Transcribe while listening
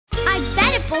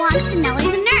belongs to Nellie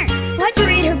the Nurse. Let's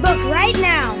read her book right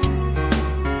now.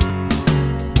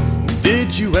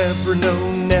 Did you ever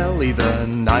know Nellie the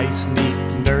nice,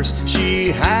 neat nurse? She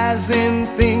has in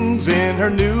things in her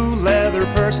new leather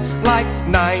purse, like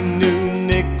 9 new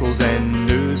nickels and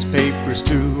newspapers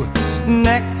too,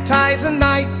 neckties and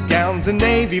nightgowns and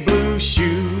navy blue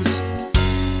shoes.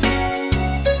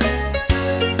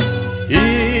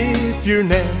 If you're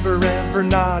never ever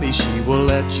naughty, she will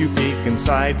let you peek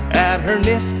inside at her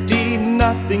nifty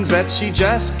nothings that she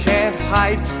just can't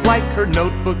hide, like her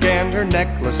notebook and her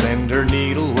necklace and her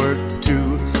needlework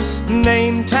too,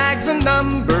 name tags and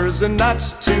numbers and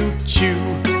nuts to chew.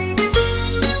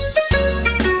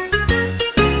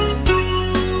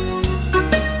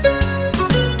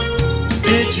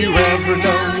 Did you ever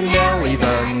know Nellie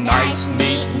the nice,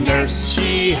 neat nurse?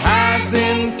 She has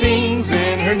in things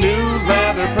in her new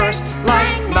leather purse,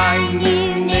 like 9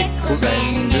 new nickels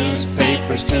and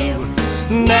newspapers too,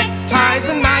 neckties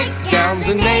and nightgowns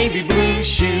and navy blue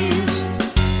shoes.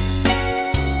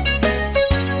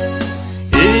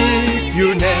 If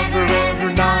you're never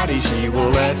ever naughty, she will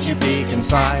let you peek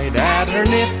inside at her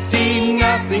nifty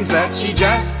nothings that she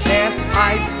just can't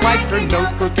hide, like her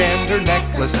notebook and her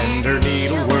necklace and her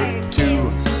needlework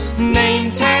too,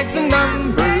 name tags and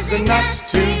numbers and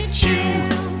nuts to chew.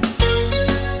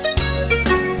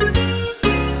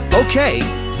 Okay,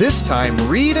 this time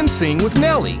read and sing with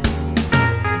Nellie.